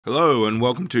Hello and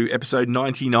welcome to episode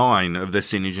 99 of the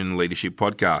Synergen Leadership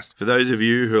Podcast. For those of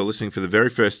you who are listening for the very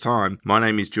first time, my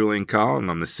name is Julian Carl and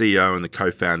I'm the CEO and the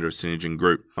co-founder of Synergen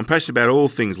Group. I'm passionate about all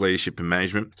things leadership and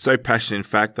management, so passionate in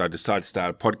fact that I decided to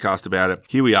start a podcast about it.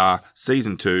 Here we are,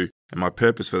 season 2, and my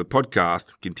purpose for the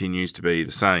podcast continues to be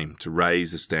the same, to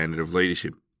raise the standard of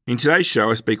leadership. In today's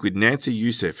show, I speak with Nancy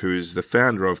Youssef, who is the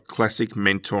founder of Classic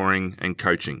Mentoring and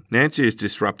Coaching. Nancy has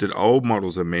disrupted old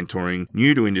models of mentoring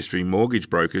new to industry mortgage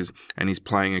brokers and is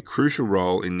playing a crucial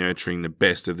role in nurturing the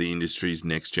best of the industry's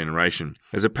next generation.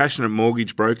 As a passionate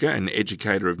mortgage broker and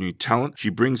educator of new talent,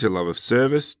 she brings her love of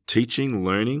service, teaching,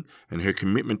 learning, and her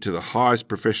commitment to the highest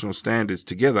professional standards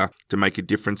together to make a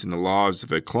difference in the lives of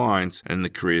her clients and the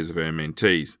careers of her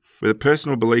mentees. With a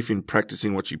personal belief in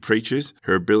practicing what she preaches,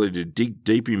 her ability to dig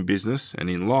deep in business and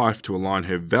in life to align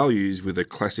her values with a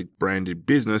classic branded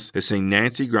business has seen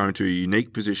Nancy grow into a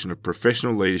unique position of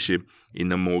professional leadership in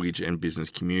the mortgage and business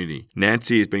community.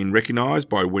 Nancy has been recognised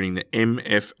by winning the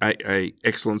MFAA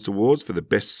Excellence Awards for the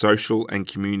Best Social and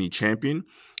Community Champion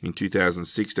in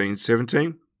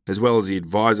 2016-17. as well as the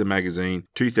Advisor Magazine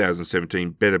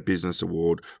 2017 Better Business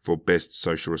Award for Best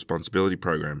Social Responsibility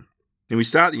Program. Now, we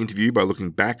start the interview by looking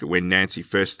back at when Nancy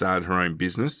first started her own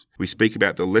business. We speak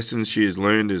about the lessons she has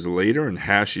learned as a leader and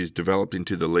how she has developed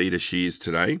into the leader she is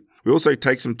today. We also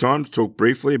take some time to talk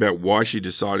briefly about why she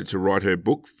decided to write her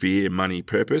book, Fear, Money,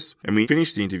 Purpose. And we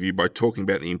finish the interview by talking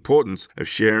about the importance of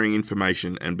sharing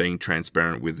information and being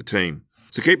transparent with the team.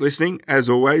 So keep listening. As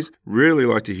always, really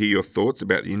like to hear your thoughts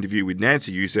about the interview with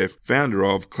Nancy Youssef, founder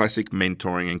of Classic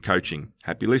Mentoring and Coaching.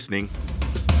 Happy listening.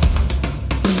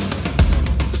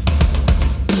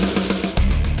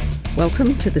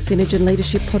 Welcome to the Synergen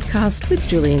Leadership Podcast with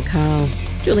Julian Carl.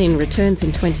 Julian returns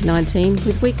in 2019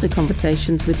 with weekly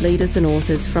conversations with leaders and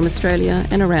authors from Australia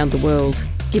and around the world,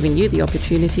 giving you the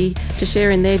opportunity to share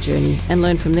in their journey and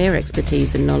learn from their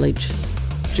expertise and knowledge.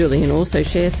 Julian also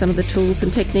shares some of the tools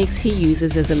and techniques he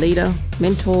uses as a leader,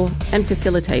 mentor, and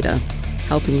facilitator,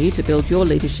 helping you to build your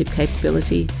leadership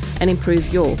capability and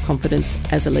improve your confidence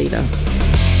as a leader.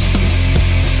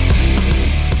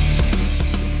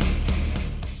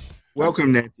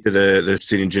 Welcome, Nancy, to the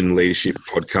Synergen Leadership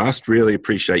Podcast. Really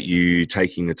appreciate you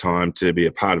taking the time to be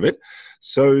a part of it.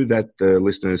 So that the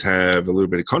listeners have a little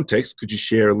bit of context, could you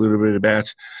share a little bit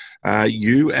about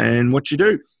you and what you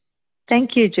do?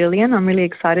 Thank you, Julian. I'm really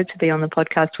excited to be on the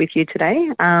podcast with you today.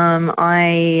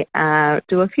 I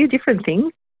do a few different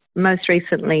things. Most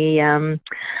recently,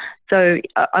 so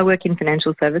I work in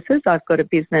financial services. I've got a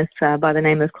business by the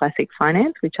name of Classic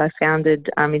Finance, which I founded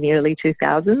in the early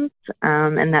 2000s.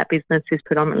 And that business is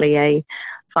predominantly a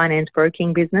finance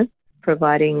broking business,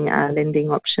 providing lending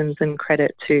options and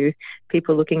credit to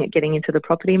people looking at getting into the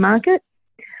property market.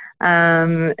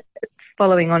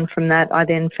 Following on from that, I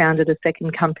then founded a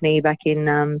second company back in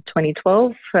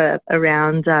 2012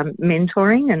 around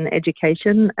mentoring and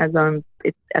education, as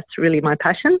that's really my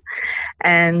passion.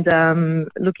 And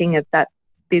looking at that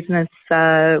business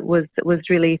was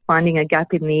really finding a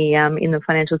gap in the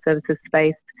financial services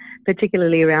space,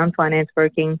 particularly around finance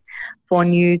broking, for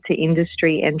new to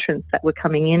industry entrants that were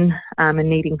coming in and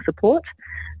needing support.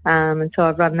 And so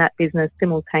I've run that business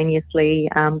simultaneously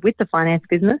with the finance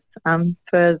business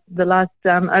for the last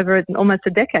over almost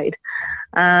a decade.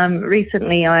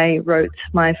 Recently, I wrote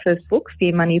my first book,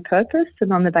 Fear, Money, Purpose,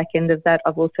 and on the back end of that,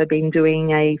 I've also been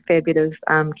doing a fair bit of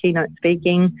keynote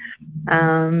speaking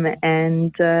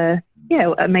and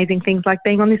amazing things like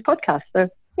being on this podcast. So,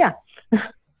 yeah.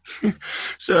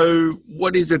 So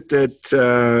what is it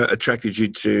that attracted you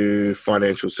to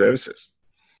financial services?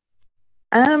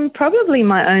 Probably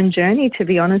my own journey, to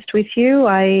be honest with you.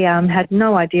 I had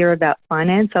no idea about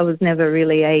finance. I was never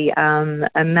really a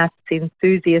maths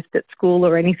enthusiast at school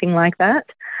or anything like that.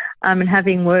 And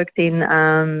having worked in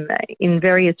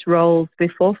various roles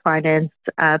before finance,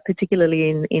 particularly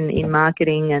in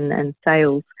marketing and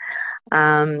sales,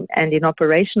 and in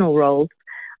operational roles,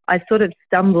 I sort of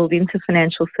stumbled into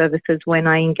financial services when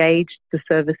I engaged the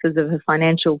services of a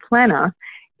financial planner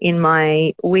in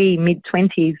my wee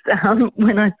mid-20s,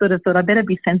 when I sort of thought I better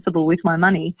be sensible with my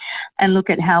money and look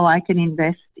at how I can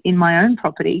invest in my own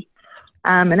property.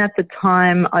 And at the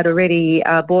time, I'd already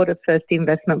bought a first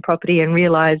investment property and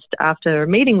realised after a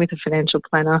meeting with a financial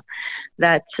planner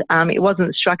that it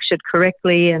wasn't structured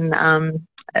correctly, and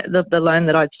the loan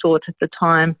that I'd sought at the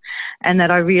time, and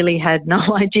that I really had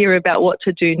no idea about what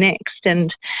to do next.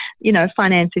 And,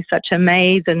 finance is such a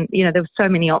maze, and, there were so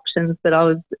many options that I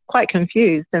was quite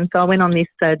confused. And so I went on this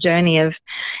journey of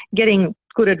getting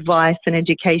good advice and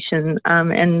education.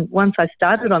 And once I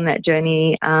started on that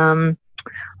journey,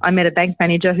 I met a bank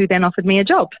manager who then offered me a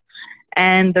job.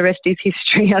 and the rest is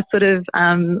history. I sort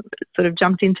of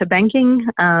jumped into banking,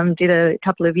 did a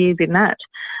couple of years in that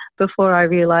before I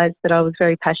realised that I was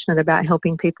very passionate about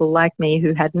helping people like me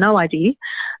who had no idea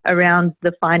around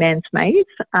the finance maze.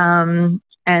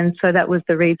 And so that was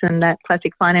the reason that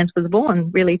Classic Finance was born,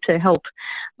 really to help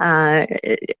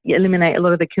eliminate a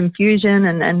lot of the confusion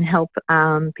and help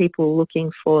people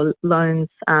looking for loans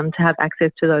to have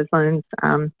access to those loans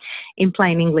in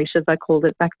plain English, as I called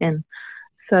it back then.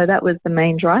 So that was the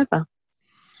main driver.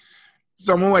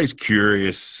 So I'm always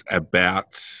curious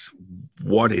about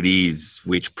what it is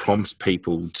which prompts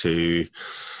people to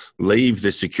leave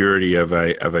the security of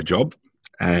a job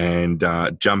and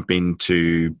jump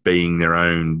into being their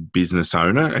own business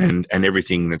owner and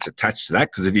everything that's attached to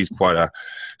that, because it is quite a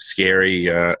scary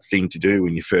thing to do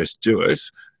when you first do it.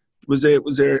 Was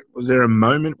there a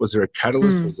moment? Was there a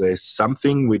catalyst? Was there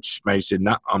something which made you say,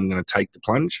 "No, I'm going to take the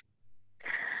plunge"?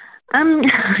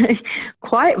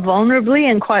 Quite vulnerably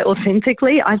and quite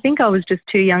authentically. I think I was just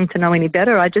too young to know any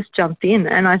better. I just jumped in,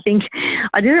 and I think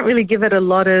I didn't really give it a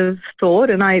lot of thought,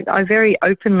 and I very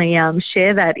openly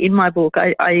share that in my book.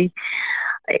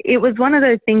 It was one of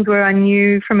those things where I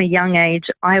knew from a young age,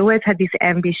 I always had this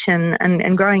ambition,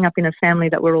 and growing up in a family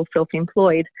that were all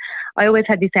self-employed, I always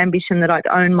had this ambition that I'd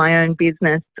own my own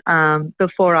business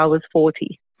before I was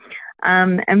 40.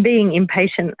 And being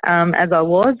impatient as I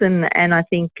was, and I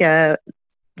think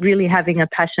really having a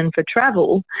passion for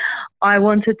travel, I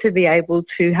wanted to be able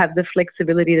to have the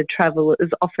flexibility to travel as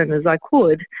often as I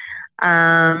could.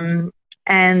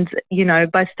 And, you know,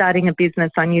 by starting a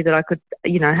business, I knew that I could,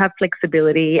 you know, have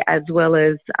flexibility as well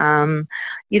as,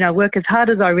 you know, work as hard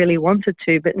as I really wanted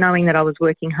to, but knowing that I was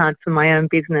working hard for my own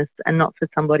business and not for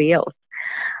somebody else.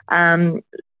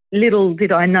 Little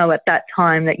did I know at that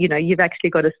time that, you know, you've actually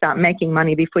got to start making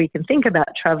money before you can think about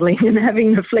traveling and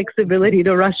having the flexibility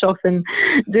to rush off and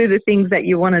do the things that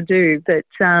you want to do. But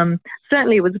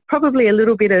certainly it was probably a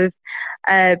little bit of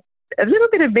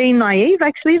being naive,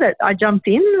 actually, that I jumped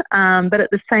in. But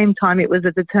at the same time, it was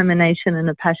a determination and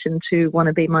a passion to want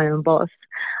to be my own boss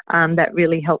that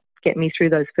really helped get me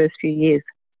through those first few years.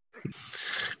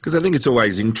 Because I think it's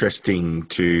always interesting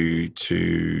to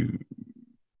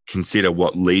consider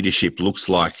what leadership looks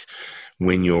like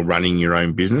when you're running your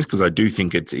own business, because I do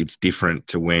think it's different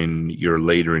to when you're a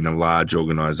leader in a large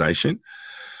organisation.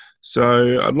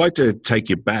 So I'd like to take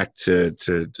you back to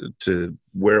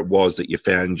where it was that you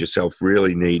found yourself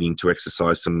really needing to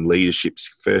exercise some leadership.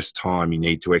 First time you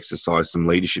need to exercise some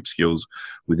leadership skills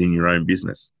within your own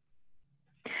business.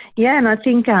 Yeah, and I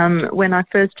think when I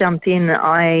first jumped in,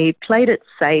 I played it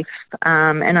safe.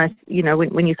 And I, you know,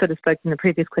 when you sort of spoke in the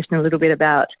previous question a little bit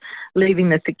about leaving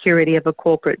the security of a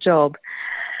corporate job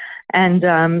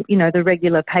and, you know, the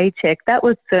regular paycheck, that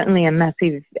was certainly a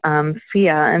massive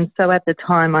fear. And so at the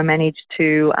time I managed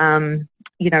to,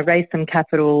 you know, raise some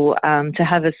capital to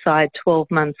have aside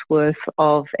 12 months worth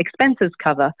of expenses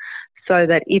cover, so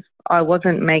that if I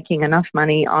wasn't making enough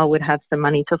money, I would have some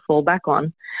money to fall back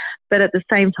on. But at the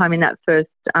same time, in that first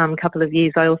couple of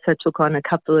years, I also took on I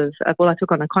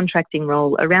took on a contracting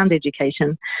role around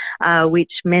education,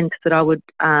 which meant that I would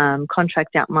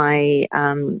contract out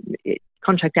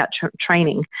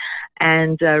training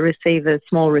and receive a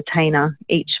small retainer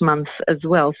each month as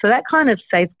well. So that kind of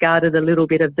safeguarded a little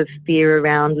bit of the fear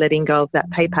around letting go of that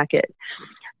pay packet.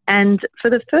 And for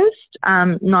the first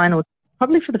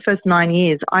probably for the first 9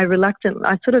 years, I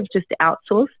sort of just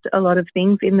outsourced a lot of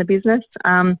things in the business.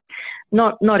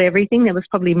 Not everything. There was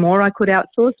probably more I could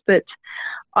outsource, but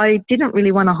I didn't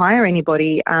really want to hire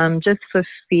anybody just for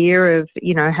fear of,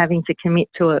 you know, having to commit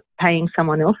to paying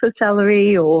someone else a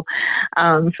salary, or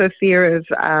for fear of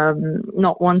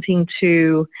not wanting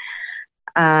to,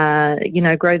 you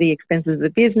know, grow the expenses of the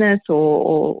business,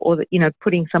 or you know,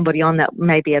 putting somebody on that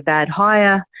may be a bad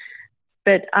hire.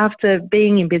 But after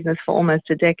being in business for almost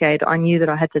a decade, I knew that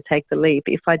I had to take the leap.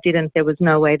 If I didn't, there was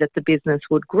no way that the business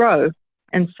would grow.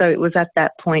 And so it was at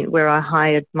that point where I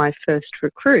hired my first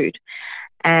recruit.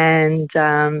 And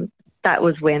that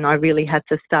was when I really had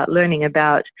to start learning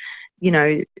about, you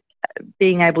know,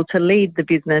 being able to lead the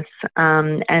business.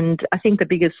 And I think the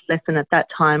biggest lesson at that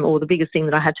time, or the biggest thing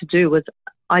that I had to do, was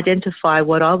identify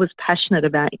what I was passionate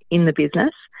about in the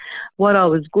business, what I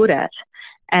was good at,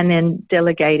 and then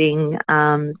delegating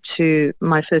to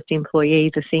my first employee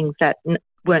the things that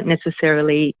weren't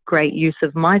necessarily great use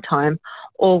of my time,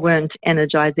 or weren't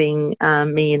energizing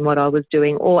me in what I was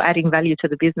doing, or adding value to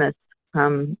the business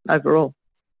overall.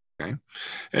 Okay.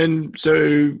 And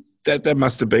so that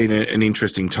must have been an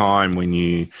interesting time when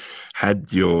you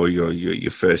had your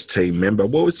first team member.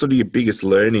 What was sort of your biggest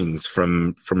learnings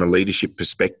from a leadership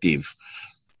perspective?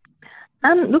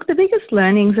 Look, the biggest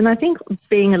learnings, and I think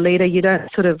being a leader, you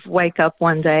don't sort of wake up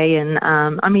one day and,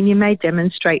 you may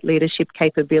demonstrate leadership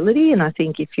capability, and I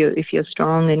think if you're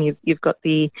strong and you've got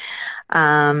the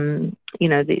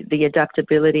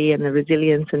adaptability and the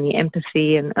resilience and the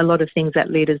empathy and a lot of things that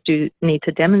leaders do need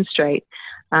to demonstrate,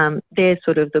 they're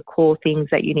sort of the core things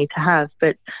that you need to have.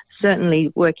 But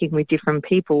certainly working with different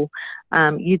people,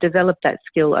 you develop that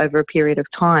skill over a period of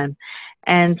time.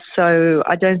 And so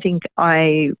I don't think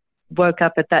I woke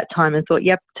up at that time and thought,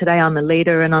 yep, today I'm a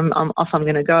leader and I'm off, I'm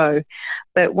going to go.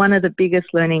 But one of the biggest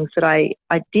learnings that I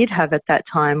did have at that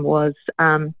time was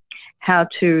how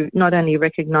to not only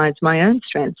recognize my own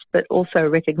strengths, but also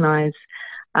recognize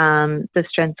the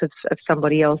strengths of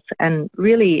somebody else. And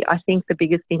really, I think the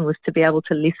biggest thing was to be able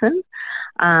to listen,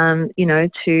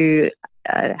 to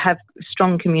have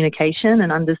strong communication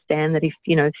and understand that if,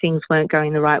 things weren't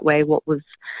going the right way, what was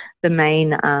the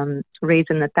main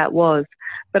reason that was.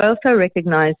 But I also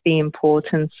recognize the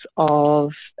importance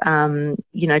of,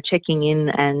 checking in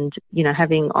and,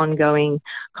 having ongoing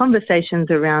conversations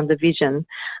around the vision.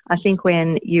 I think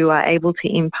when you are able to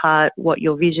impart what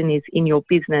your vision is in your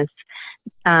business,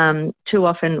 too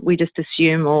often we just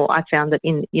assume, or I found that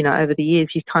over the years,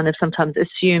 you kind of sometimes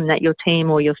assume that your team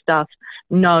or your staff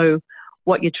know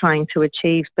what you're trying to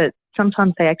achieve, but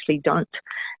sometimes they actually don't.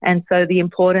 And so the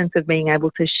importance of being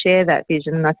able to share that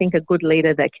vision, and I think a good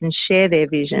leader that can share their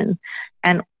vision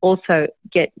and also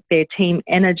get their team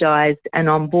energized and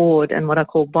on board and what I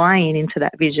call buying into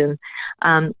that vision,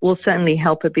 will certainly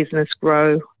help a business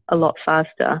grow a lot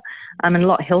faster and a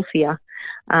lot healthier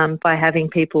by having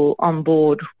people on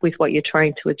board with what you're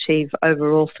trying to achieve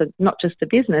overall for not just the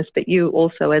business, but you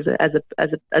also as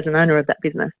an owner of that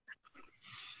business.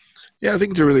 Yeah, I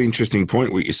think it's a really interesting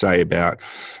point what you say about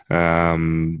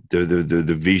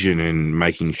the vision and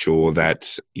making sure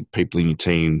that people in your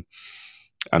team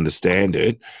understand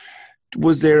it.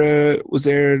 Was there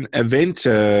an event,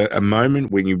 a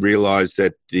moment when you realised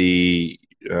that the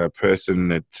person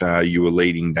that you were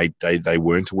leading, they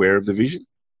weren't aware of the vision?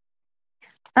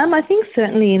 I think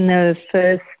certainly in the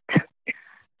first.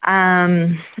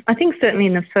 Certainly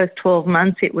in the first 12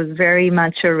 months, it was very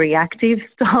much a reactive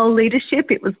style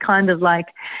leadership. It was kind of like,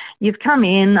 you've come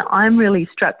in, I'm really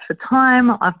strapped for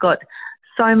time. I've got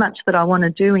so much that I want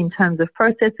to do in terms of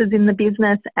processes in the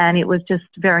business. And it was just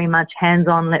very much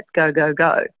hands-on, let's go, go,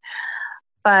 go.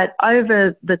 But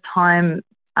over the time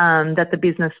that the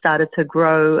business started to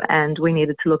grow and we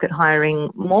needed to look at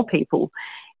hiring more people,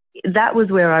 that was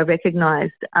where I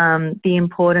recognised the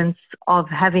importance of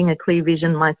having a clear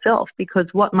vision myself, because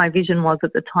what my vision was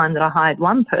at the time that I hired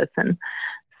one person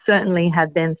certainly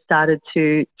had then started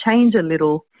to change a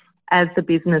little as the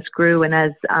business grew and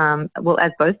as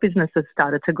both businesses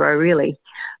started to grow really,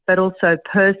 but also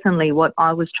personally what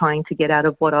I was trying to get out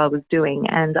of what I was doing.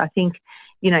 And I think,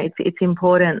 it's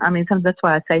important. I mean, that's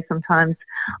why I say sometimes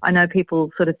I know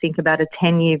people sort of think about a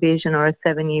 10-year vision or a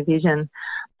 7-year vision.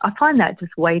 I find that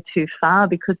just way too far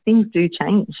because things do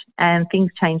change and things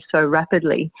change so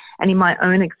rapidly. And in my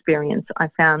own experience, I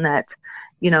found that,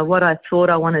 what I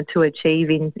thought I wanted to achieve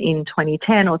in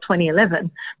 2010 or 2011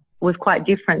 was quite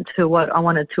different to what I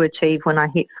wanted to achieve when I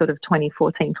hit sort of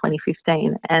 2014,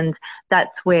 2015. And that's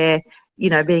where,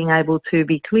 being able to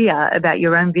be clear about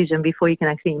your own vision before you can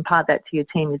actually impart that to your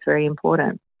team is very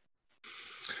important.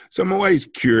 So I'm always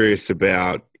curious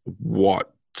about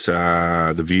what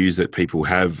the views that people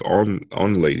have on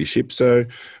leadership. So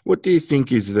what do you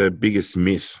think is the biggest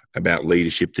myth about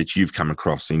leadership that you've come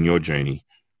across in your journey?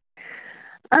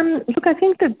 Look, I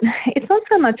think that it's not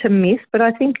so much a myth, but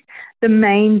I think the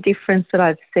main difference that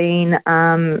I've seen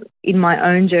in my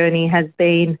own journey has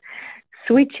been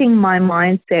switching my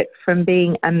mindset from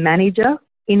being a manager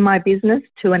in my business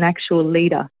to an actual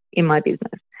leader in my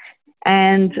business.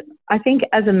 And I think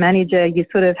as a manager, you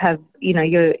sort of have,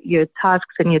 your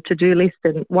tasks and your to-do list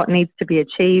and what needs to be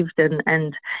achieved.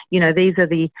 And these are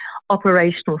the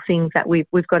operational things that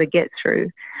we've got to get through.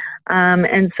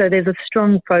 And so there's a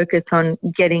strong focus on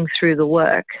getting through the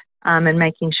work and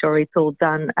making sure it's all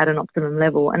done at an optimum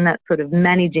level. And that's sort of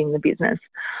managing the business.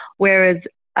 Whereas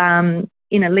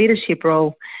in a leadership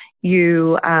role,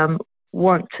 you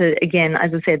want to, again,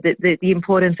 as I said, the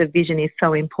importance of vision is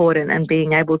so important, and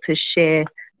being able to share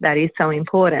that is so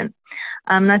important.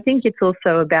 And I think it's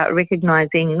also about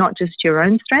recognising not just your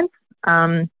own strengths,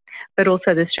 but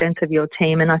also the strengths of your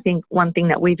team. And I think one thing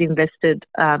that we've invested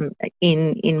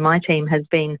in my team has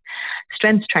been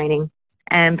strengths training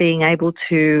and being able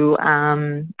to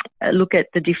look at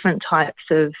the different types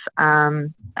of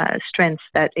strengths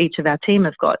that each of our team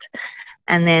have got,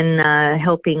 and then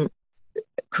helping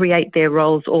create their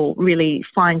roles or really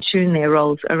fine-tune their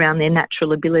roles around their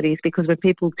natural abilities, because when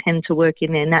people tend to work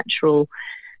in their natural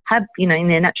in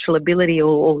their natural ability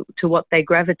or to what they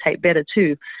gravitate better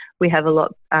to, we have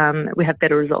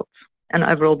better results and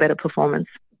overall better performance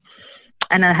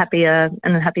and a happier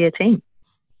team.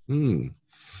 Mm.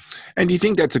 And do you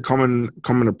think that's a common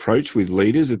approach with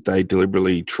leaders, that they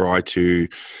deliberately try to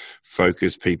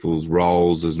focus people's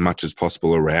roles as much as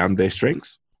possible around their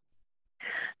strengths?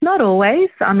 Not always.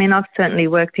 I mean, I've certainly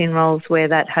worked in roles where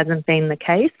that hasn't been the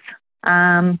case.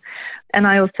 And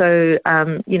I also,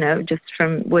 just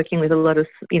from working with a lot of,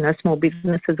 small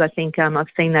businesses, I think I've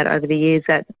seen that over the years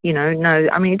that,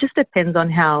 it just depends on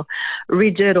how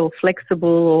rigid or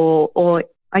flexible or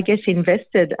I guess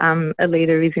invested a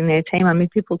leader is in their team. I mean,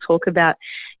 people talk about,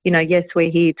 yes, we're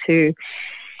here to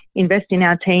invest in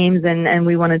our teams and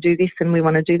we want to do this and we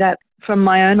want to do that. From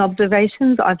my own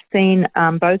observations, I've seen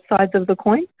both sides of the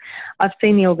coin. I've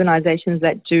seen the organisations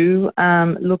that do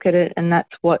look at it, and that's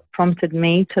what prompted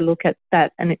me to look at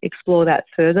that and explore that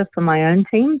further for my own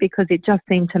team, because it just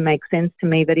seemed to make sense to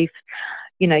me that if,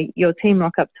 your team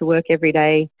rock up to work every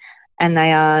day and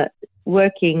they are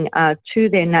working to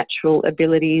their natural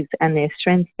abilities and their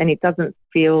strengths, then it doesn't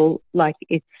feel like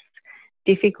it's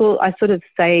difficult. I sort of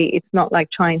say it's not like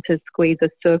trying to squeeze a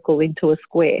circle into a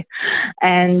square.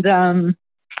 And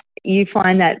you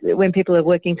find that when people are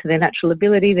working to their natural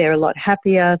ability, they're a lot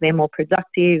happier, they're more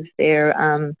productive, they're,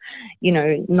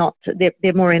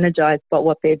 they're more energized by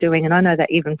what they're doing. And I know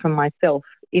that even from myself,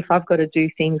 if I've got to do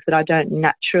things that I don't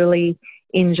naturally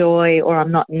enjoy or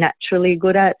I'm not naturally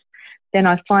good at, then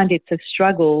I find it's a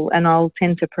struggle and I'll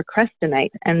tend to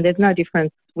procrastinate. And there's no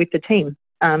difference with the team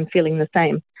feeling the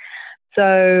same.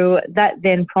 So that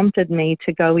then prompted me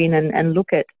to go in and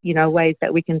look at, ways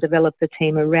that we can develop the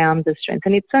team around the strengths.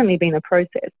 And it's certainly been a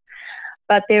process.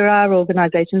 But there are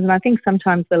organisations, and I think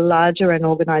sometimes the larger an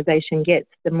organisation gets,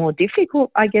 the more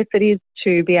difficult, I guess, it is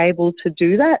to be able to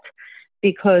do that,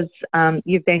 because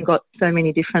you've then got so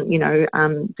many different,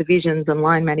 divisions and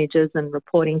line managers and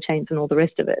reporting chains and all the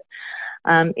rest of it.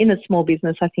 In a small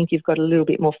business, I think you've got a little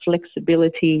bit more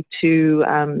flexibility to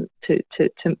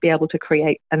be able to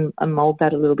create and mould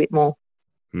that a little bit more.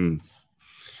 Hmm.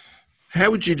 How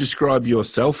would you describe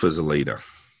yourself as a leader?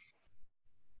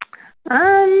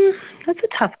 That's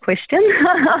a tough question.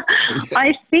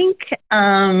 I think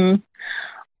I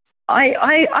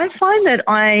find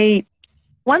that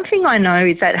one thing I know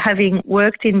is that having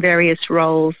worked in various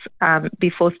roles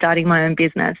before starting my own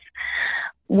business,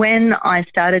 when I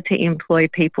started to employ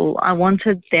people, I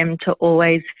wanted them to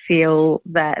always feel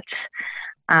that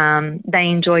they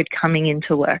enjoyed coming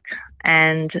into work.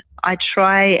 And I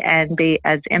try and be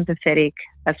as empathetic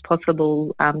as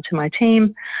possible to my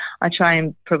team. I try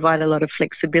and provide a lot of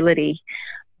flexibility.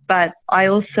 But I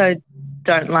also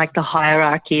don't like the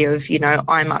hierarchy of,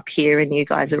 I'm up here and you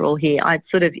guys are all here. I'd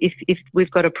sort of, if we've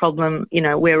got a problem,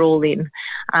 we're all in.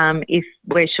 If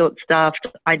we're short-staffed,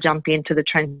 I jump into the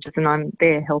trenches and I'm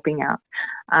there helping out.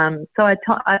 So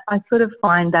I sort of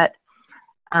find that,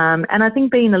 and I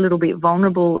think being a little bit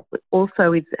vulnerable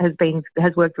also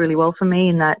has worked really well for me,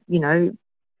 in that,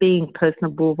 being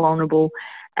personable, vulnerable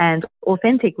and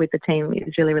authentic with the team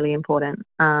is really, really important.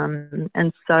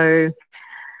 And so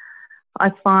I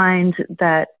find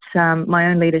that my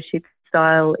own leadership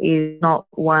style is not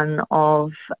one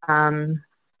of, I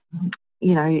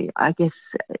guess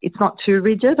it's not too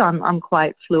rigid. I'm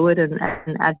quite fluid and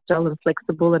agile and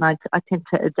flexible, and I tend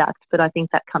to adapt. But I think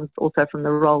that comes also from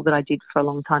the role that I did for a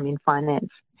long time in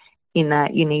finance, in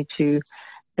that you need to,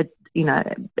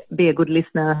 be a good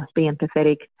listener, be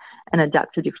empathetic, and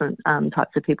adapt to different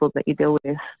types of people that you deal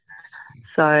with.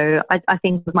 So I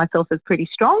think of myself as pretty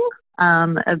strong.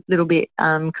 A little bit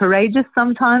courageous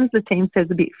sometimes. The team says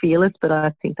a bit fearless, but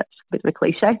I think that's a bit of a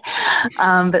cliche.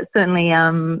 But certainly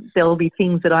there'll be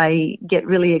things that I get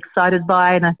really excited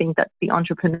by, and I think that's the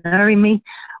entrepreneur in me,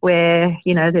 where,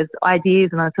 there's ideas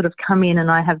and I sort of come in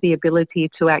and I have the ability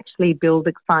to actually build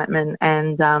excitement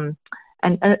and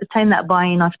attain that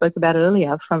buy-in I spoke about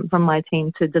earlier from my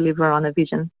team to deliver on a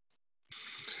vision.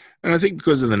 And I think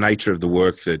because of the nature of the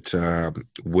work that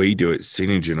we do at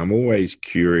Synergen, I'm always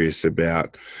curious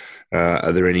about,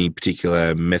 are there any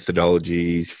particular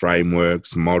methodologies,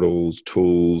 frameworks, models,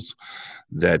 tools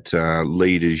that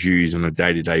leaders use on a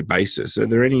day-to-day basis? Are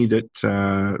there any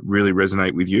that really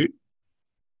resonate with you?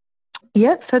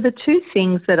 Yeah, so the two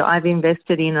things that I've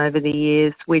invested in over the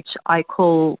years, which I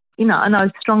call, and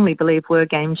I strongly believe were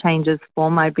game changers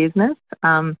for my business,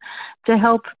 to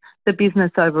help the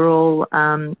business overall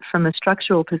from a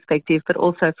structural perspective, but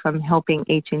also from helping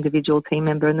each individual team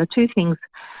member. And the two things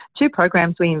two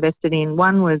programs we invested in.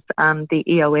 One was the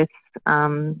EOS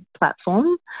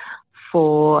platform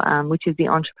for which is the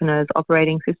entrepreneur's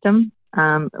operating system,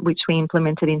 which we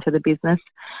implemented into the business.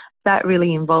 That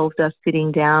really involved us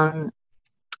sitting down.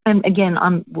 And again,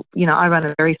 I run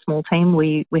a very small team.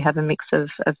 We have a mix of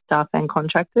staff and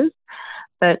contractors.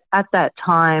 But at that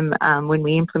time, when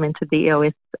we implemented the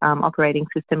EOS operating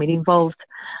system, it involved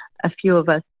a few of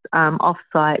us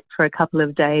off-site for a couple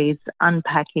of days,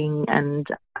 unpacking and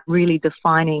really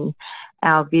defining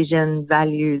our vision,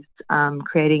 values,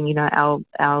 creating,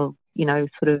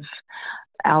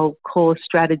 our core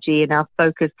strategy and our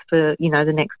focus for,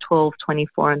 the next 12,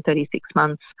 24 and 36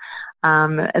 months,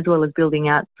 as well as building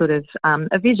out sort of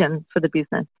a vision for the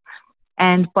business.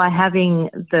 And by having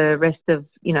the rest of,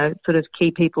 sort of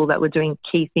key people that were doing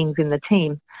key things in the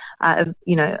team,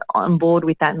 on board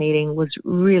with that meeting was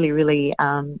really, really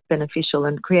beneficial.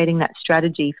 And creating that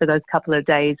strategy for those couple of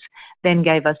days then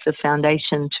gave us the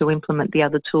foundation to implement the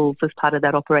other tools as part of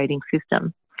that operating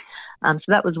system. So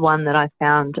that was one that I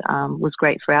found was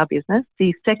great for our business.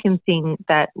 The second thing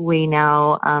that we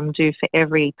now do for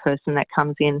every person that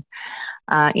comes in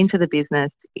into the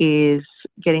business is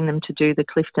getting them to do the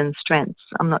Clifton Strengths.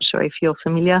 I'm not sure if you're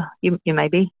familiar. You may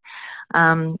be.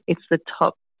 It's the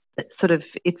top sort of.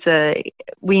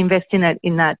 We invest in it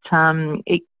in that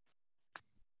it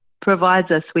provides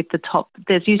us with the top.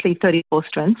 There's usually 34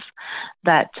 strengths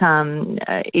that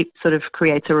it sort of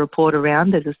creates a report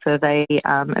around. There's a survey,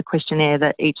 a questionnaire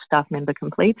that each staff member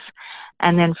completes.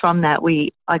 And then from that,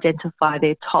 we identify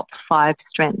their top 5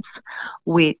 strengths,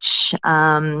 which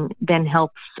then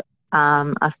helps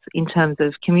us in terms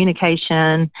of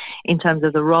communication, in terms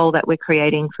of the role that we're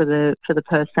creating for the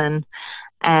person.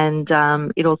 And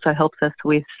it also helps us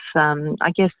with,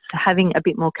 having a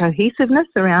bit more cohesiveness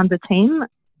around the team.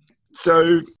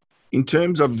 So in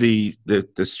terms of the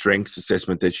strengths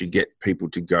assessment that you get people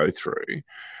to go through,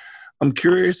 I'm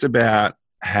curious about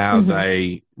how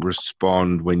they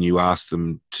respond when you ask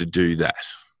them to do that.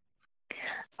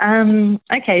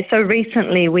 Okay, so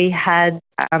recently we had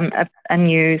a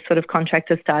new sort of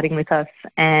contractor starting with us,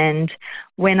 and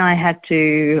when I had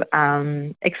to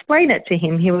explain it to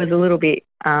him, he was a little bit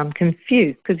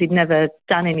confused because he'd never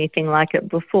done anything like it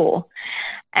before,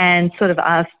 and sort of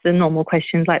asked the normal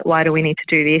questions like, why do we need to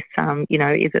do this?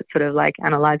 Is it sort of like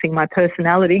analysing my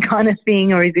personality kind of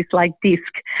thing, or is this like DISC?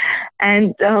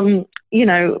 And,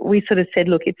 we sort of said,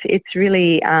 look, it's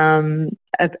really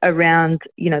around,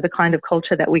 the kind of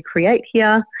culture that we create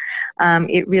here.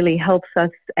 It really helps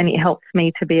us, and it helps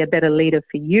me to be a better leader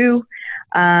for you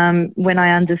when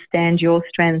I understand your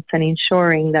strengths, and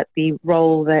ensuring that the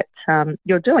role that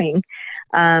you're doing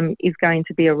is going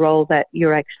to be a role that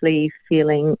you're actually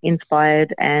feeling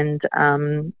inspired and,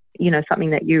 something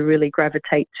that you really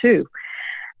gravitate to.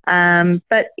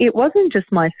 But it wasn't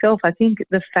just myself. I think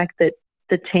the fact that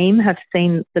the team have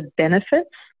seen the benefits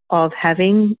of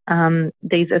having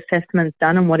these assessments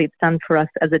done and what it's done for us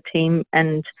as a team,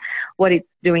 and what it's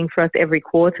doing for us every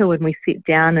quarter when we sit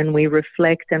down and we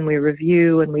reflect and we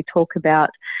review and we talk about,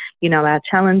 our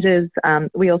challenges.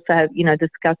 We also have,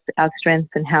 discussed our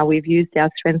strengths and how we've used our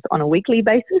strengths on a weekly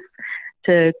basis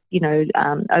to,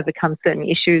 overcome certain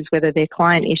issues, whether they're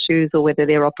client issues or whether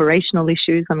they're operational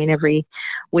issues. I mean, every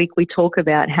week we talk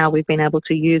about how we've been able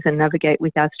to use and navigate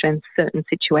with our strengths certain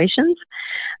situations.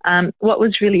 What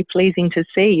was really pleasing to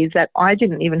see is that I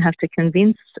didn't even have to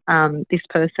convince this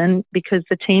person, because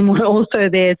the team were also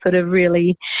there sort of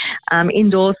really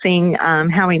endorsing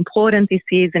how important this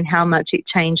is and how much it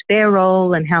changed their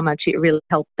role and how much it really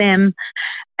helped them.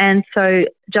 And so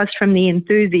just from the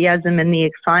enthusiasm and the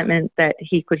excitement that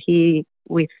he could hear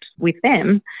with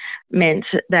them meant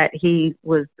that he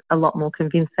was a lot more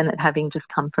convinced than it having just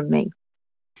come from me.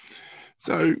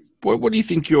 So what do you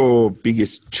think your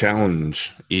biggest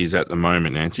challenge is at the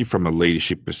moment, Nancy, from a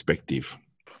leadership perspective?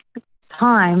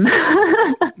 Time.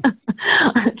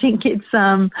 I think it's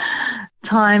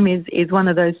time is one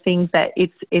of those things that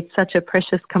it's such a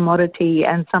precious commodity,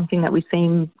 and something that we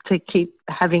seem to keep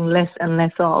having less and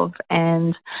less of.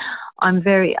 And I'm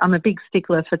a big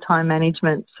stickler for time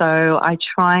management, so I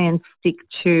try and stick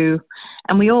to,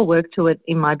 and we all work to it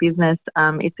in my business.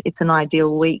 It's an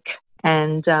ideal week,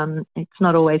 and it's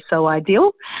not always so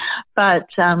ideal, but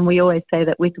we always say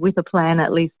that with a plan,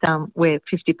 at least we're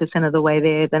 50% of the way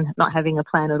there than not having a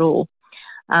plan at all.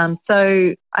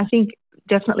 So I think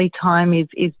definitely time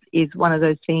is one of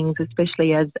those things,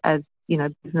 especially as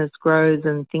business grows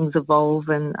and things evolve,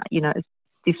 and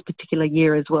this particular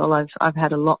year as well, I've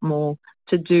had a lot more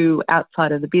to do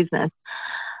outside of the business.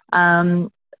 I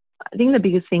think the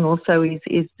biggest thing also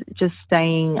is just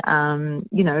staying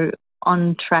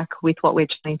on track with what we're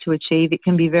trying to achieve, it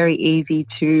can be very easy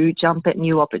to jump at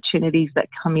new opportunities that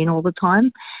come in all the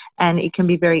time, and it can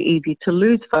be very easy to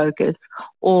lose focus,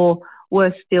 or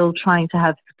worse still, trying to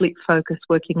have split focus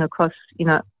working across,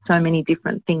 so many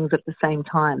different things at the same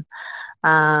time.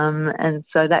 And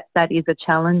so that is a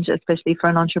challenge, especially for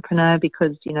an entrepreneur,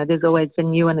 because, there's always a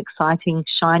new and exciting,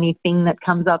 shiny thing that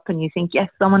comes up and you think, yes,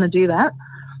 I want to do that.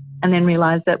 And then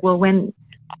realize that, well,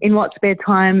 in what spare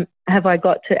time have I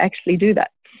got to actually do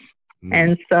that?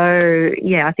 And so,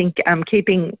 I think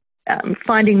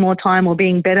finding more time or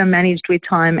being better managed with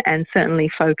time and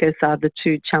certainly focus are the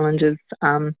two challenges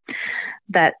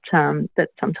that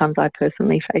sometimes I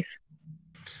personally face.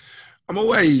 I'm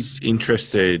always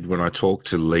interested when I talk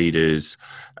to leaders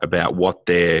about what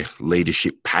their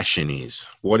leadership passion is.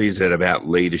 What is it about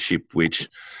leadership which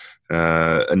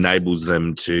enables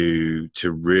them to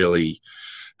really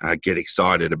get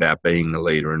excited about being a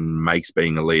leader and makes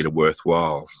being a leader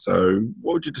worthwhile? So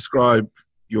what would you describe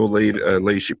your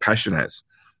leadership passion as?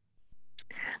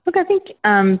 Look, I think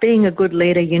being a good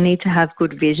leader, you need to have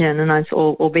good vision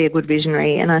or be a good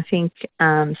visionary. And I think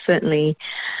certainly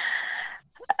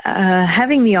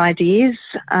having the ideas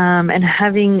and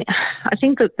I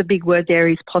think that the big word there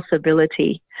is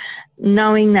possibility.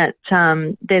 Knowing that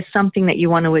there's something that you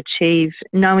want to achieve,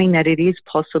 knowing that it is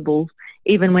possible,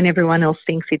 even when everyone else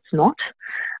thinks it's not,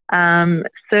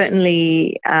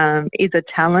 certainly is a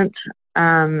talent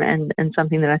and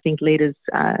something that I think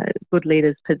good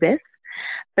leaders possess.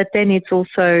 But then it's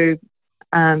also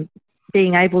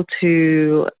being able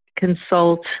to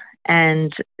consult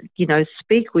and,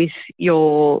 speak with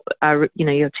your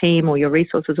team or your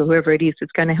resources or whoever it is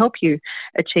that's going to help you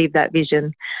achieve that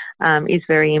vision is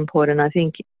very important. I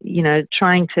think,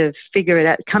 trying to figure it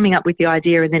out, coming up with the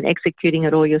idea and then executing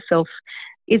it all yourself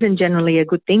isn't generally a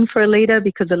good thing for a leader,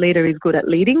 because a leader is good at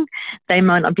leading. They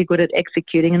might not be good at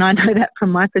executing. And I know that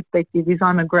from my perspective is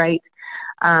I'm a great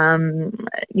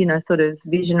sort of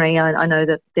visionary. I know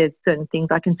that there's certain things.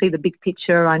 I can see the big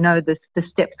picture. I know the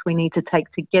steps we need to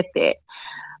take to get there.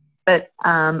 But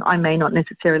I may not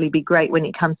necessarily be great when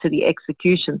it comes to the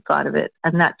execution side of it.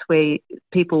 And that's where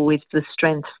people with the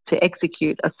strength to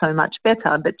execute are so much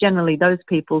better. But generally those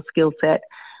people's skill set,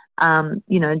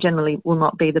 generally will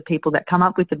not be the people that come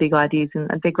up with the big ideas. And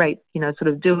they're great, sort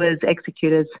of doers,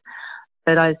 executors.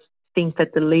 But I think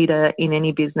that the leader in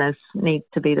any business needs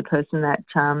to be the person that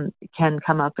can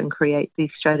come up and create the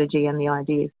strategy and the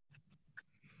ideas.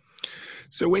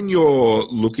 So when you're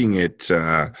looking at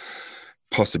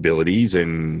possibilities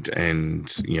and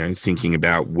thinking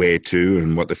about where to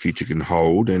and what the future can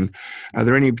hold, and are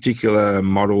there any particular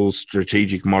models,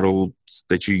 strategic models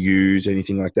that you use,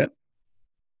 anything like that?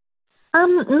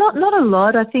 Not a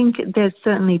lot. I think there's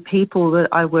certainly people that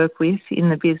I work with in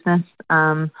the business.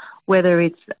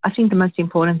 I think the most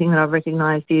important thing that I've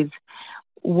recognised is,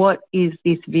 what is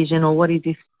this vision, or what is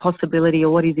this possibility,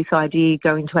 or what is this idea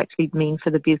going to actually mean for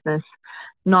the business?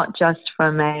 Not just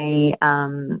from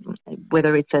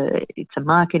whether it's a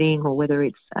marketing, or whether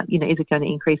it's is it going to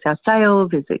increase our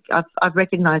sales? I've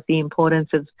recognised the importance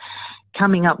of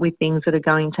coming up with things that are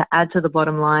going to add to the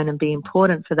bottom line and be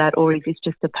important for that, or is this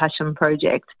just a passion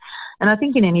project? And I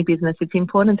think in any business, it's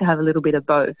important to have a little bit of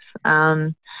both.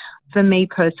 For me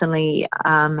personally,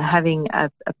 having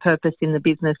a purpose in the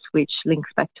business which links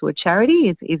back to a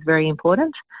charity is very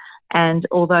important. And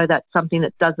although that's something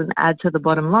that doesn't add to the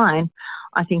bottom line,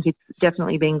 I think it's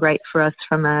definitely been great for us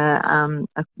from a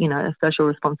social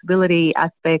responsibility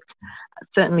aspect.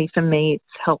 Certainly for me,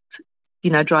 it's helped,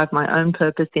 drive my own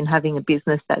purpose in having a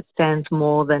business that stands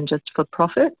more than just for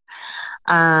profit,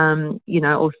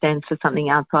 or stands for something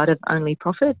outside of only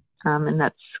profit. And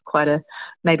that's quite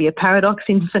maybe a paradox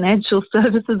in financial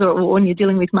services or when you're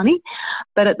dealing with money.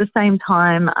 But at the same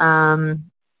time,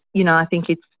 I think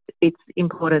it's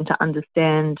important to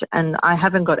understand, and I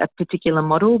haven't got a particular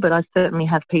model, but I certainly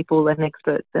have people and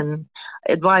experts and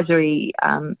advisory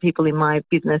people in my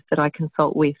business that I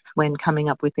consult with when coming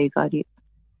up with these ideas.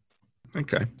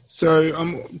 Okay. So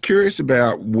I'm curious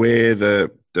about where the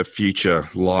future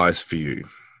lies for you.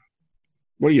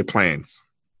 What are your plans?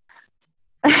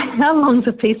 How long's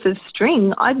a piece of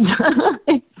string?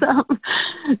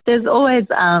 There's always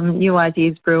new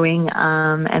ideas brewing,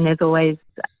 and there's always,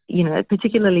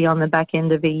 particularly on the back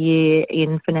end of a year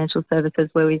in financial services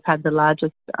where we've had the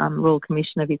largest Royal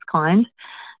Commission of its kind.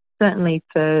 Certainly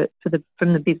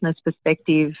from the business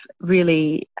perspective,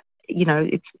 really,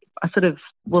 I sort of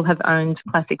will have owned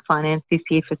Classic Finance this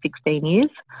year for 16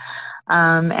 years.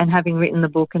 And having written the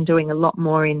book and doing a lot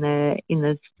more in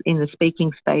the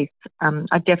speaking space,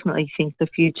 I definitely think the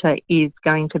future is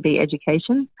going to be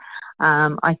education.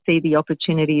 I see the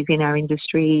opportunities in our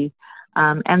industry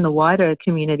and the wider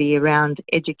community around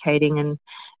educating and,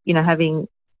 having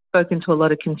spoken to a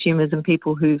lot of consumers and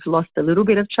people who've lost a little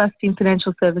bit of trust in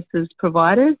financial services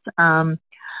providers. That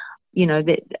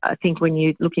I think when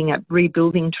you're looking at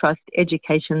rebuilding trust,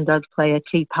 education does play a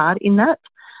key part in that.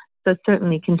 So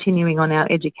certainly continuing on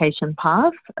our education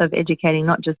path of educating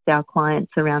not just our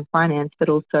clients around finance, but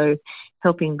also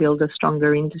helping build a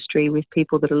stronger industry with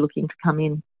people that are looking to come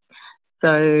in.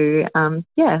 So,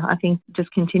 I think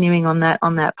just continuing on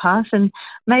that path, and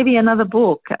maybe another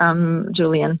book,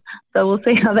 Julian. So we'll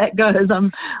see how that goes.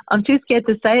 I'm too scared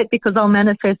to say it because I'll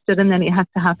manifest it and then it has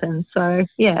to happen. So,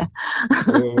 yeah.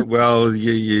 well,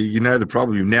 you know the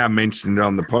problem. You've now mentioned it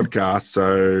on the podcast,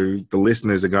 so the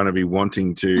listeners are going to be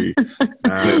wanting to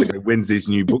say, when's this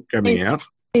new book coming out?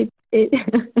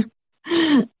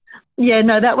 Yeah,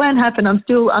 no, that won't happen. I'm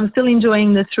still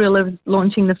enjoying the thrill of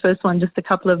launching the first one just a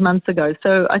couple of months ago.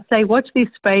 So I'd say watch this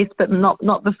space, but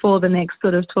not before the next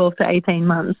sort of 12 to 18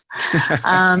 months.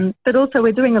 But also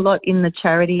we're doing a lot in the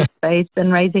charity space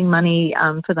and raising money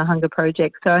for the Hunger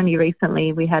Project. So only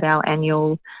recently we had our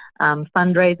annual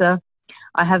fundraiser.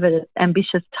 I have an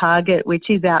ambitious target, which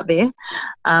is out there,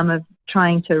 of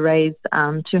trying to raise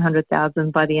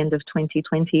 $200,000 by the end of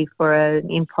 2020 for an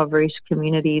impoverished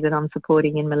community that I'm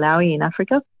supporting in Malawi in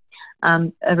Africa,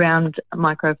 around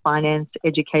microfinance,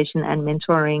 education and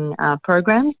mentoring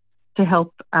programs to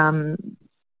help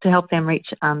them reach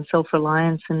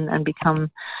self-reliance and become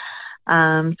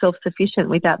self-sufficient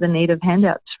without the need of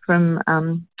handouts from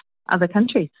other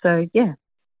countries. So, yeah.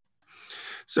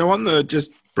 So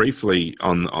just briefly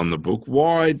on the book,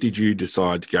 why did you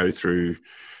decide to go through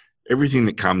everything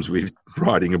that comes with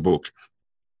writing a book?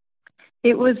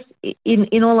 It was,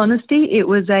 in all honesty, it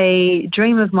was a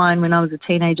dream of mine when I was a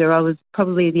teenager. I was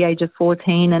probably the age of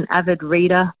 14, an avid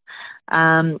reader.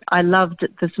 I loved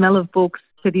the smell of books.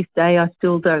 To this day, I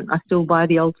still don't. I still buy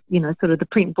the old, sort of the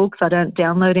print books. I don't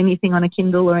download anything on a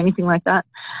Kindle or anything like that.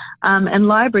 And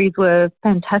libraries were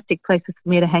fantastic places for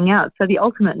me to hang out. So the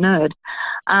ultimate nerd.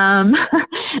 And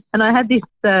I had this,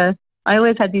 I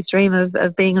always had this dream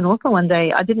of being an author one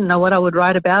day. I didn't know what I would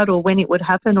write about or when it would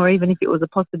happen or even if it was a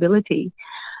possibility.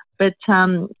 But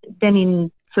then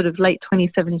in sort of late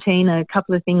 2017, a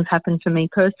couple of things happened for me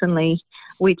personally,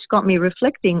 which got me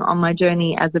reflecting on my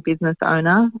journey as a business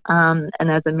owner and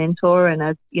as a mentor and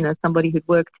as, somebody who'd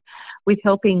worked with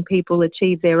helping people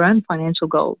achieve their own financial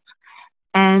goals.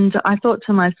 And I thought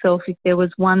to myself, if there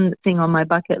was one thing on my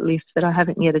bucket list that I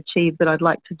haven't yet achieved that I'd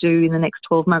like to do in the next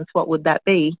 12 months, what would that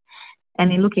be?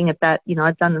 And in looking at that,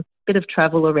 I'd done a bit of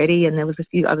travel already and there was a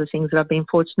few other things that I've been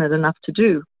fortunate enough to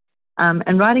do.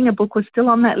 And writing a book was still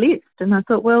on that list. And I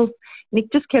thought, well,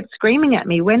 Nick just kept screaming at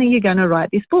me, when are you going to write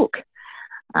this book?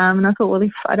 And I thought, well,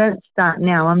 if I don't start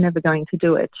now, I'm never going to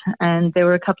do it. And there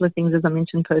were a couple of things, as I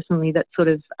mentioned personally, that sort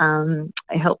of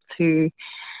helped to,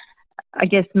 I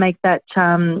guess, make that,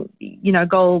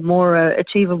 goal more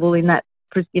achievable in that,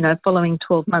 following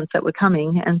 12 months that were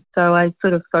coming. And so I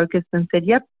sort of focused and said,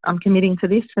 yep, I'm committing to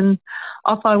this. And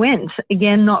off I went,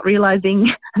 again, not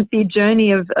realizing the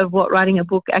journey of what writing a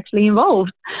book actually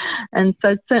involved. And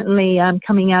so certainly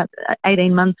coming out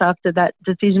 18 months after that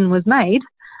decision was made,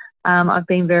 I've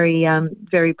been very,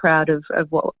 very proud of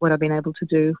what I've been able to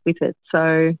do with it.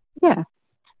 So, yeah,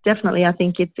 definitely I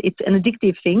think it's an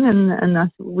addictive thing. And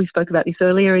we spoke about this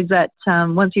earlier, is that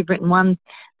once you've written one,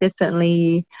 there's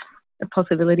certainly a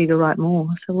possibility to write more.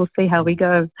 So we'll see how we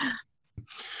go.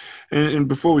 And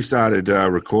before we started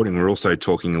recording, we're also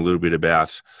talking a little bit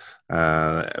about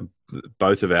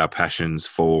both of our passions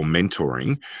for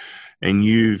mentoring. And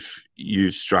you've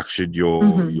structured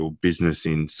your business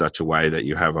in such a way that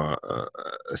you have a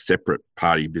separate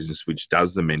party business which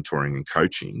does the mentoring and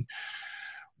coaching.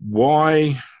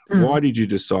 Why did you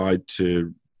decide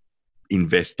to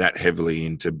invest that heavily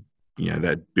into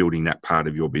that building that part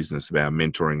of your business about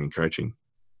mentoring and coaching?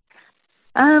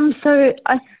 So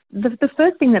the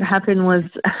first thing that happened was,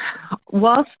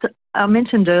 whilst I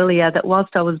mentioned earlier that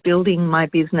whilst I was building my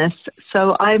business,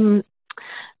 so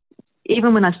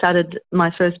even when I started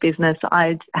my first business,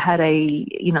 I'd had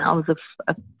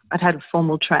I'd had a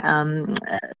formal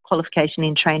qualification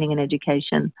in training and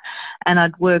education, and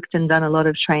I'd worked and done a lot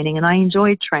of training, and I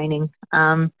enjoyed training.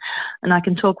 And I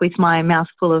can talk with my mouth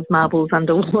full of marbles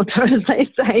underwater, as they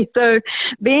say. So,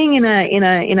 being in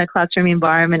a classroom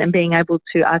environment and being able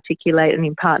to articulate and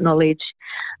impart knowledge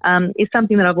is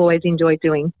something that I've always enjoyed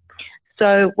doing.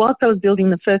 So whilst I was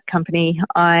building the first company,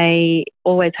 I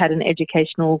always had an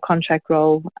educational contract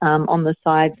role on the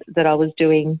side that I was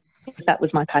doing. That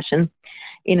was my passion.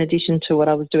 in addition to what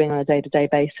I was doing on a day-to-day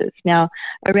basis. Now,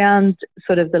 around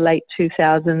sort of the late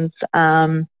 2000s,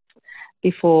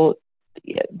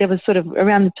 there was sort of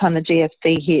around the time the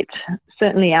GFC hit,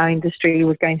 certainly our industry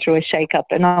was going through a shake-up,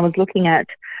 and I was looking at,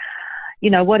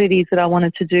 what it is that I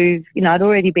wanted to do. I'd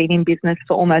already been in business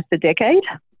for almost a decade,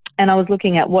 and I was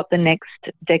looking at what the next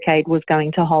decade was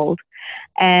going to hold.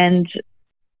 And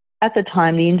at the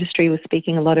time, the industry was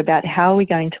speaking a lot about how are we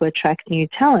going to attract new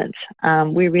talent.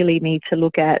 We really need to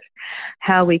look at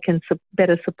how we can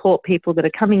better support people that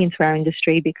are coming into our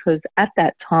industry, because at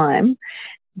that time,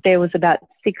 there was about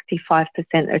 65%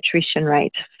 attrition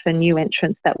rate for new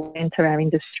entrants that will enter our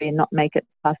industry and not make it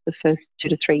past the first 2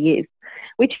 to 3 years,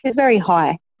 which is very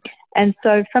high. And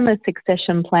so from a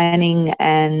succession planning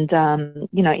and,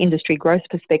 industry growth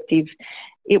perspective,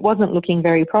 it wasn't looking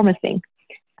very promising.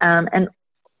 And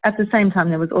at the same time,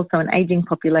 there was also an aging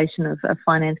population of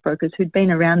finance brokers who'd been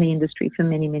around the industry for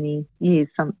many, many years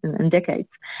and decades.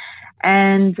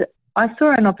 And I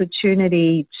saw an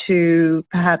opportunity to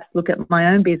perhaps look at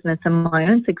my own business and my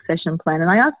own succession plan. And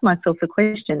I asked myself the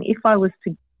question, if I was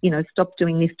to, stop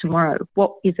doing this tomorrow,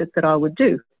 what is it that I would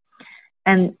do?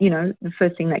 And, the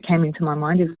first thing that came into my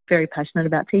mind is very passionate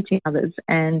about teaching others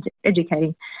and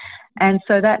educating. And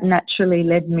so that naturally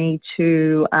led me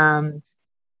to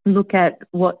look at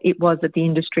what it was that the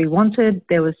industry wanted.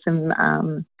 There was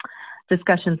some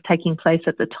discussions taking place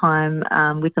at the time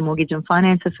with the Mortgage and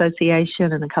Finance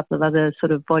Association and a couple of other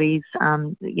sort of bodies,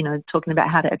 talking about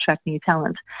how to attract new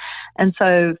talent. And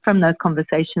so from those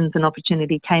conversations, an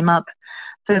opportunity came up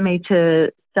for me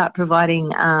to start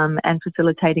providing and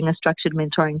facilitating a structured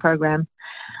mentoring program.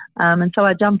 And so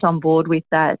I jumped on board with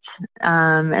that.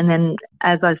 And then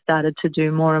as I started to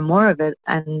do more and more of it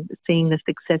and seeing the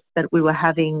success that we were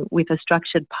having with a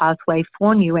structured pathway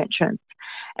for new entrants,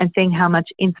 and seeing how much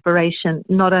inspiration,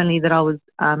 not only that I was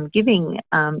giving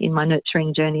in my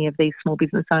nurturing journey of these small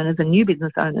business owners and new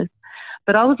business owners,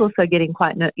 but I was also getting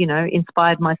quite,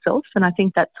 inspired myself. And I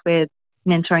think that's where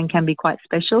mentoring can be quite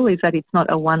special, is that it's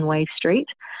not a one-way street.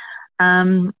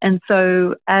 And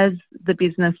so as the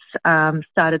business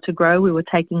started to grow, we were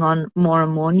taking on more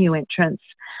and more new entrants.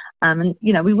 And,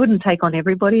 we wouldn't take on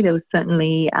everybody. There was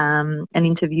certainly an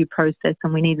interview process,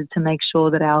 and we needed to make sure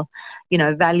that our,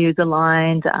 values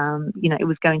aligned. It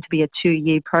was going to be a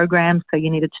 2-year program, so you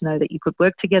needed to know that you could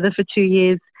work together for 2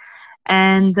 years.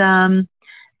 And,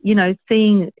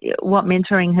 seeing what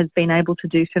mentoring has been able to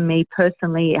do for me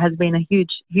personally has been a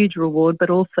huge, huge reward. But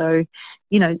also,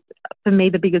 for me,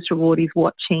 the biggest reward is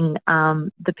watching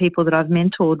the people that I've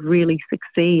mentored really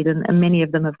succeed. And many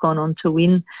of them have gone on to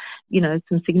win,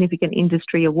 some significant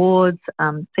industry awards,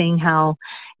 seeing how,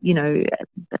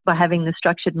 by having the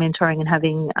structured mentoring and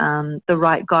having the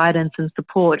right guidance and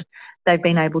support, they've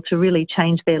been able to really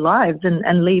change their lives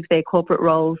and leave their corporate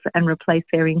roles and replace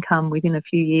their income within a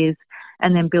few years,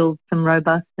 and then build some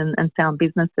robust and sound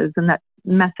businesses. And that's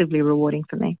massively rewarding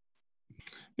for me.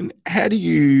 And how do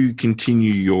you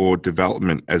continue your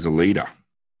development as a leader?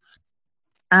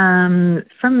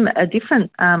 From a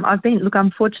different,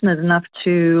 I'm fortunate enough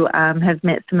to have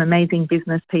met some amazing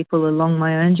business people along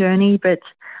my own journey, but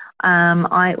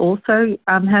I also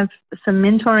have some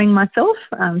mentoring myself.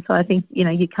 So I think,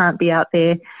 you can't be out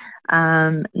there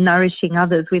nourishing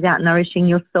others without nourishing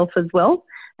yourself as well.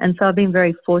 And so I've been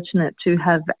very fortunate to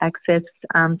have access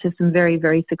to some very,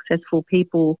 very successful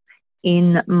people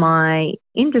in my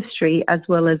industry as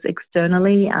well as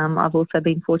externally. I've also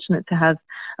been fortunate to have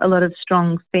a lot of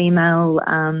strong female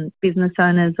business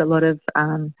owners, a lot of,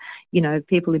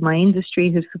 people in my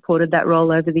industry who've supported that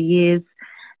role over the years.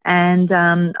 And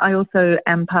I also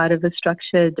am part of a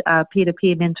structured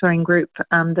peer-to-peer mentoring group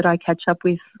that I catch up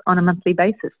with on a monthly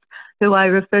basis, who I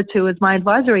refer to as my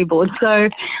advisory board. So,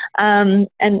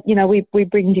 we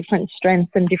bring different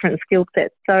strengths and different skill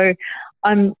sets. So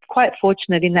I'm quite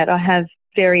fortunate in that I have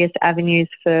various avenues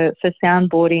for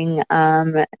soundboarding,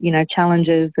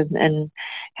 challenges and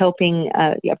helping.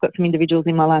 I've got some individuals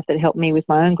in my life that help me with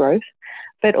my own growth,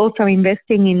 but also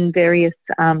investing in various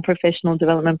professional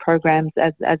development programs,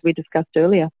 as we discussed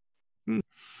earlier.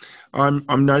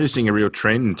 I'm noticing a real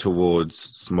trend towards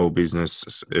small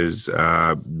businesses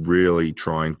really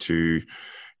trying to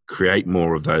create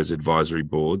more of those advisory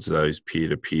boards, those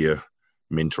peer-to-peer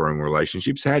mentoring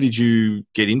relationships. How did you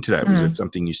get into that? Was it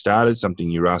something you started, something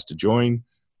you were asked to join?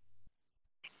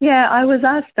 Yeah, I was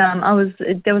asked.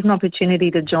 There was an opportunity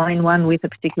to join one with a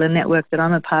particular network that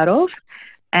I'm a part of,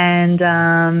 and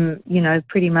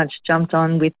pretty much jumped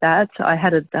on with that. I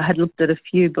had looked at a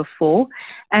few before,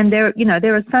 and there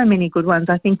are so many good ones.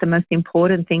 I think the most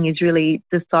important thing is really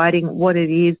deciding what it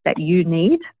is that you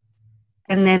need,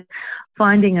 and then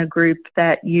finding a group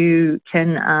that you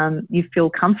can, you feel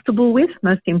comfortable with,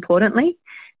 most importantly,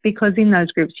 because in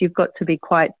those groups, you've got to be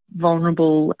quite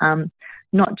vulnerable,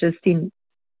 not just in,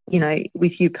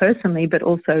 with you personally, but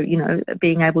also,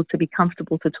 being able to be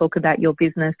comfortable to talk about your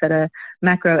business at a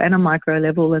macro and a micro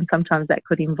level. And sometimes that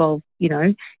could involve,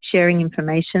 sharing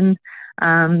information,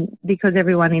 because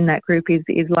everyone in that group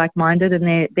is like-minded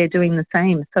and they're doing the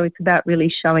same. So it's about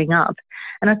really showing up.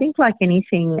 And I think like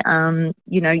anything,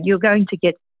 you're going to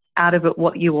get out of it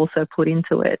what you also put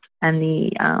into it, and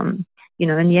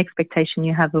the expectation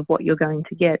you have of what you're going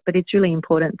to get. But it's really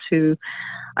important to,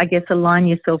 I guess, align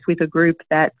yourself with a group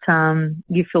that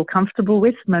you feel comfortable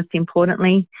with, most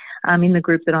importantly. In the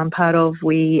group that I'm part of,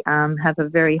 we have a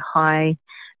very high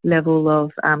level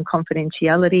of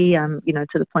confidentiality,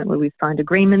 to the point where we've signed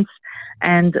agreements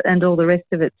and all the rest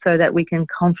of it, so that we can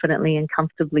confidently and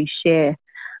comfortably share.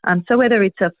 So whether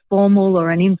it's a formal or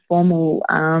an informal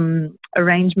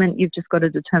arrangement, you've just got to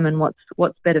determine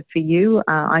what's better for you.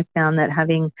 I found that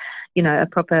having, a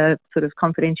proper sort of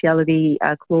confidentiality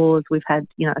clause, we've had,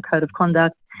 a code of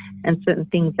conduct and certain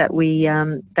things that we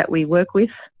work with,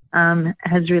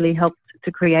 has really helped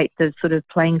to create the sort of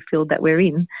playing field that we're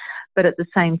in. But at the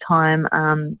same time,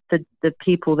 the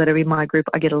people that are in my group,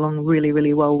 I get along really,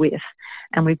 really well with,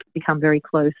 and we've become very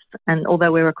close. And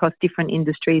although we're across different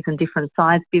industries and different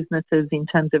size businesses in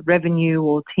terms of revenue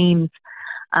or teams,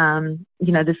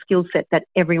 the skill set that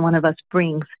every one of us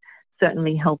brings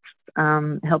certainly helps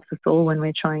us all when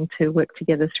we're trying to work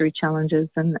together through challenges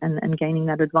and gaining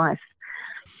that advice.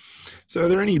 So are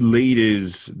there any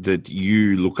leaders that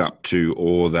you look up to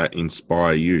or that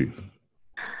inspire you?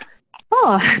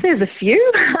 Oh, there's a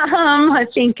few. I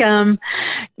think,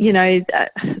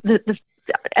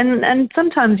 and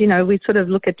sometimes, we sort of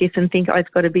look at this and think, it's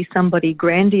got to be somebody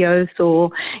grandiose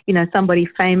or, somebody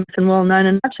famous and well-known.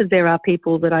 And much as there are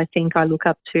people that I think I look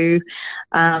up to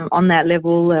on that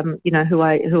level, who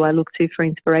I look to for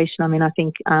inspiration. I mean, I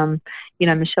think,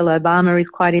 Michelle Obama is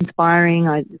quite inspiring.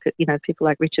 People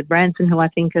like Richard Branson, who I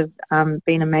think have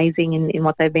been amazing in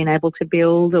what they've been able to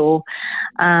build.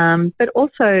 But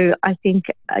also, I think,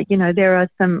 there are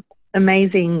some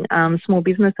amazing small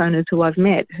business owners who I've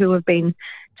met who have been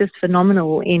just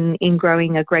phenomenal in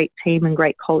growing a great team and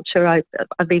great culture.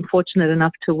 I've been fortunate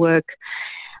enough to work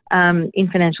in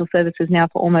financial services now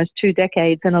for almost 2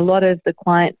 decades, and a lot of the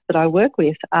clients that I work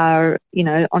with are,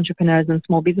 entrepreneurs and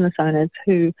small business owners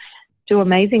who do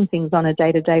amazing things on a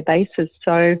day-to-day basis.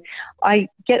 So I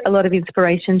get a lot of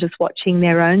inspiration just watching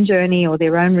their own journey or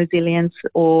their own resilience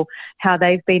or how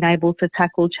they've been able to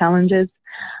tackle challenges.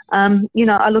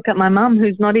 I look at my mum,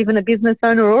 who's not even a business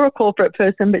owner or a corporate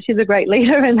person, but she's a great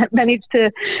leader and managed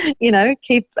to,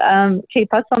 keep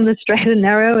us on the straight and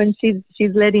narrow, and she's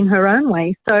led in her own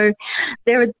way. So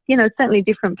there are, certainly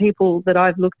different people that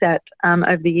I've looked at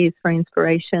over the years for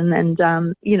inspiration, and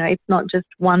it's not just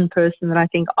one person that I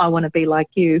think I want to be like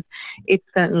you. It's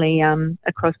certainly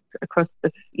across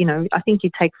the, I think you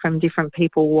take from different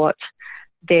people what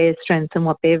their strengths and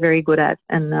what they're very good at,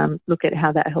 and look at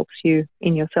how that helps you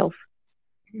in yourself.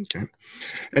 Okay.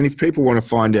 And if people want to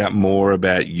find out more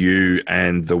about you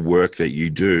and the work that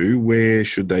you do, where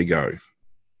should they go?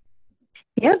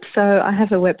 Yep. So I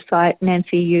have a website,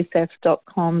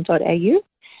 nancyyoussef.com.au.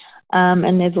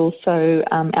 And there's also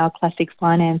our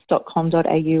classicfinance.com.au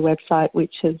website,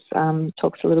 which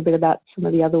talks a little bit about some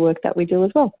of the other work that we do as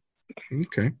well.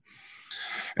 Okay.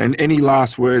 And any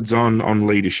last words on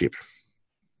leadership?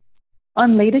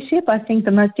 On leadership, I think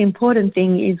the most important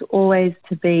thing is always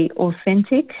to be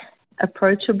authentic,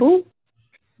 approachable,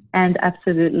 and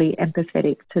absolutely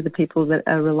empathetic to the people that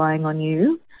are relying on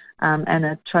you and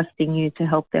are trusting you to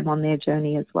help them on their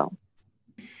journey as well.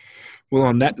 Well,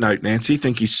 on that note, Nancy,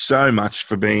 thank you so much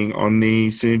for being on the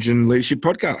Synergen Leadership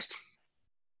Podcast.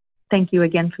 Thank you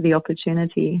again for the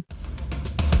opportunity.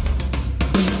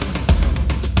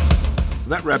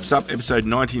 That wraps up episode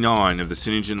 99 of the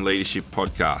Synergen Leadership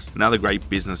Podcast, another great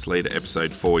business leader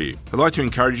episode for you. I'd like to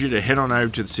encourage you to head on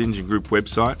over to the Synergen Group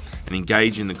website and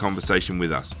engage in the conversation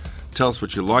with us. Tell us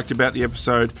what you liked about the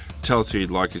episode, tell us who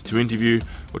you'd like us to interview,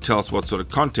 or tell us what sort of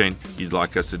content you'd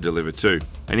like us to deliver too.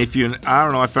 And if you are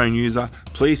an iPhone user,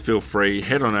 please feel free,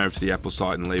 head on over to the Apple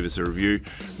site and leave us a review.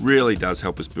 Really does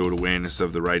help us build awareness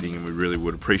of the rating, and we really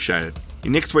would appreciate it.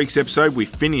 In next week's episode, we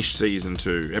finish Season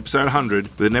 2, Episode 100,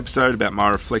 with an episode about my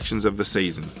reflections of the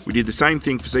season. We did the same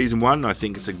thing for Season 1, and I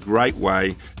think it's a great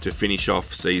way to finish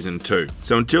off Season 2.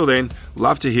 So until then,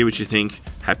 love to hear what you think.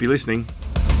 Happy listening.